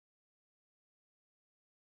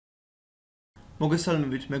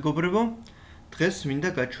მოგესალმებით მეგობრებო, დღეს მინდა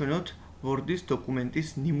გაჩვენოთ ვორდის დოკუმენტის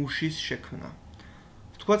ნიმუშის შექმნა.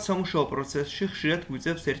 ვთქვათ, სამუშაო პროცესში ხშირად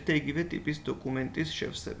გვიწევს ერთი და იგივე ტიპის დოკუმენტის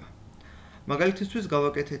შევსება. მაგალითისთვის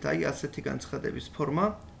გავაკეთეთ აი ასეთი განცხადების ფორმა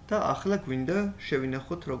და ახლა გვინდა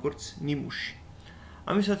შევინახოთ როგორც ნიმუში.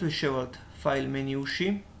 ამისათვის შევალთ ფაილ მენიუში,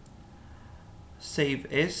 Save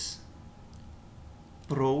as,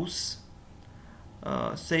 Browse,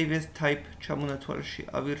 Save as type ჩამონათვალში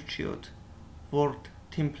ავირჩიოთ Word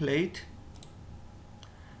template,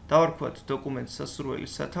 დავარქვათ დოკუმენტს სასურველი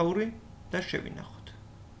სათაური და შევინახოთ.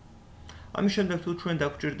 ამის შემდეგ თუ ჩვენ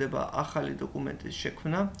დაგვჭირდება ახალი დოკუმენტის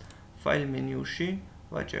შექმნა, ფაილ მენიუში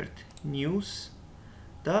ვაჭერთ News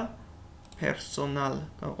და Personal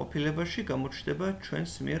განყოფილებაში გამოჩნდება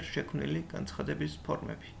ჩვენს მიერ შექმნილი განცხადების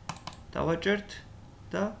ფორმები. დავაჭერთ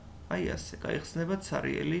და აი ასე გაიხსნება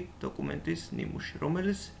ცარიელი დოკუმენტის ნიმუში,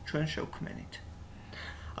 რომელიც ჩვენ შევქმნით.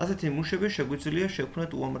 ასეთი ნიმუშები შეგვიძლია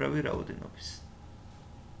შევქმნათ უამრავი რაოდენობის.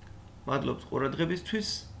 მადლობთ ყურადღებისთვის,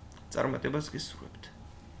 წარმატებას გისურვებთ.